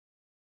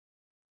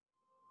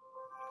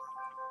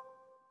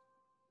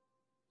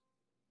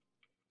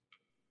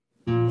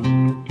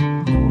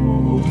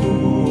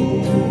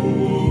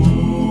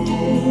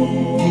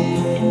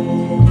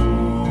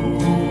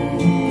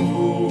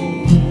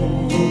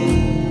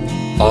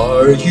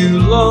Are you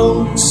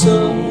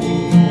lonesome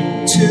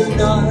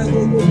tonight?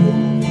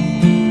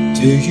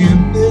 Do you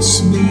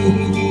miss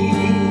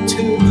me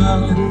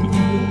tonight?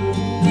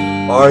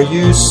 Are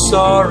you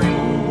sorry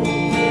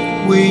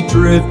we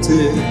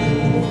drifted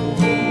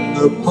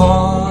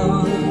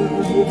apart?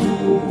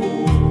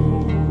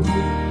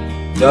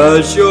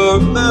 Does your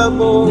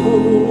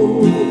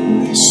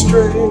memory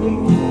stray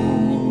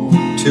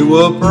to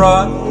a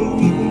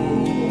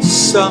bright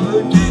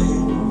summer day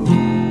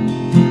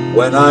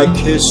when I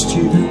kissed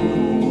you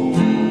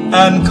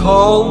and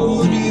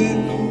called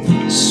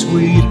you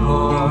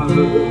sweetheart?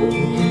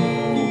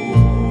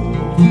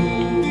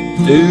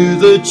 Do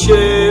the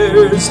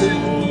chairs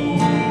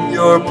in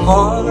your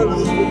parlor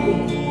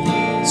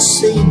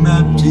seem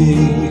empty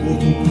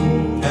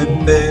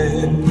and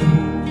bare?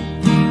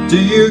 Do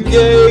you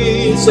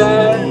gaze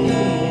at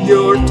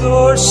your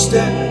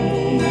doorstep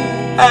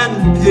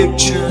and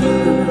picture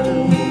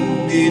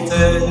me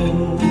there?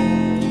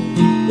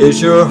 Is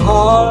your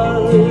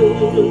heart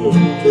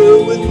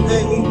filled with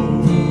pain?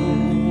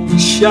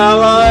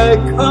 Shall I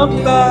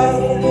come back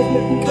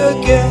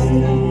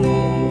again?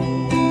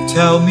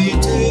 Tell me,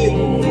 dear,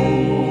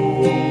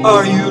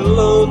 are you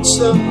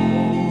lonesome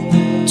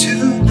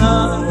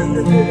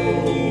tonight?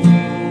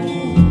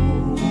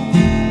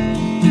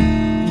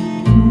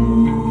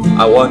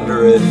 I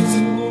wonder if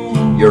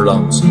you're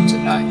lonesome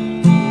tonight.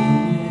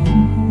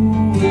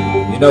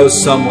 You know,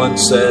 someone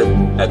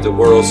said that the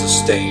world's a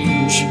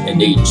stage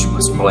and each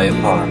must play a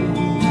part.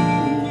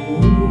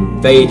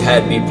 Fate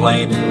had me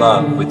playing in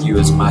love with you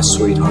as my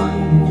sweetheart.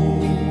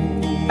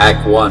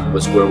 Act 1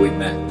 was where we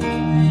met.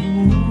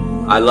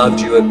 I loved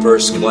you at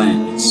first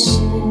glance.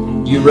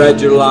 You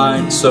read your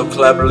lines so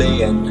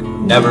cleverly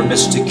and never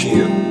missed a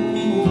cue.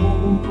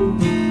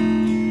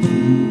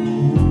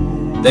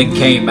 Then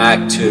came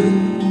Act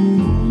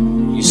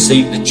 2. You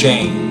seemed to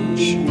change.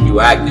 You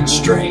acted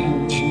strange.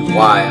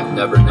 Why, I've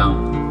never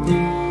known.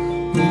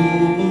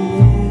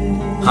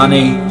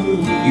 Honey,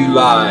 you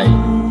lied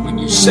when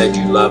you said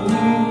you loved me,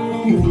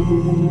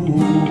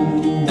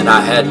 and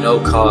I had no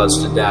cause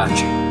to doubt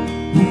you.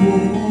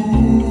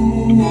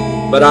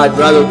 But I'd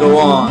rather go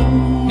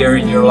on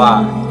hearing your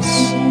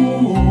lies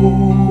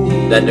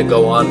than to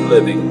go on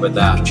living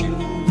without you.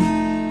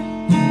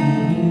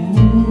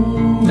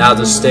 Now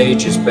the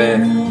stage is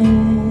bare,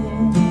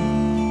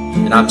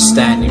 and I'm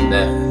standing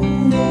there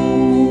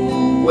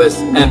with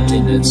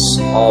emptiness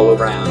all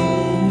around.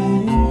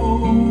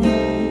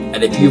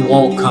 And if you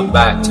won't come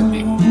back to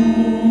me,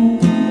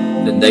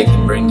 then they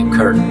can bring the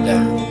curtain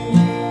down.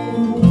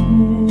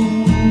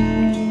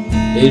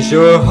 Is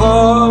your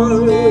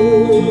heart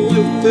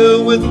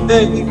filled with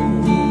pain?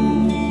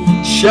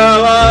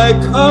 Shall I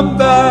come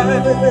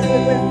back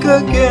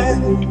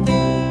again?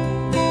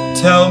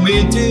 Tell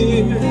me,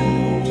 dear,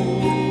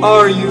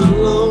 are you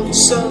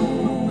lonesome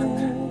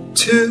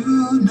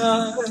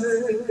tonight?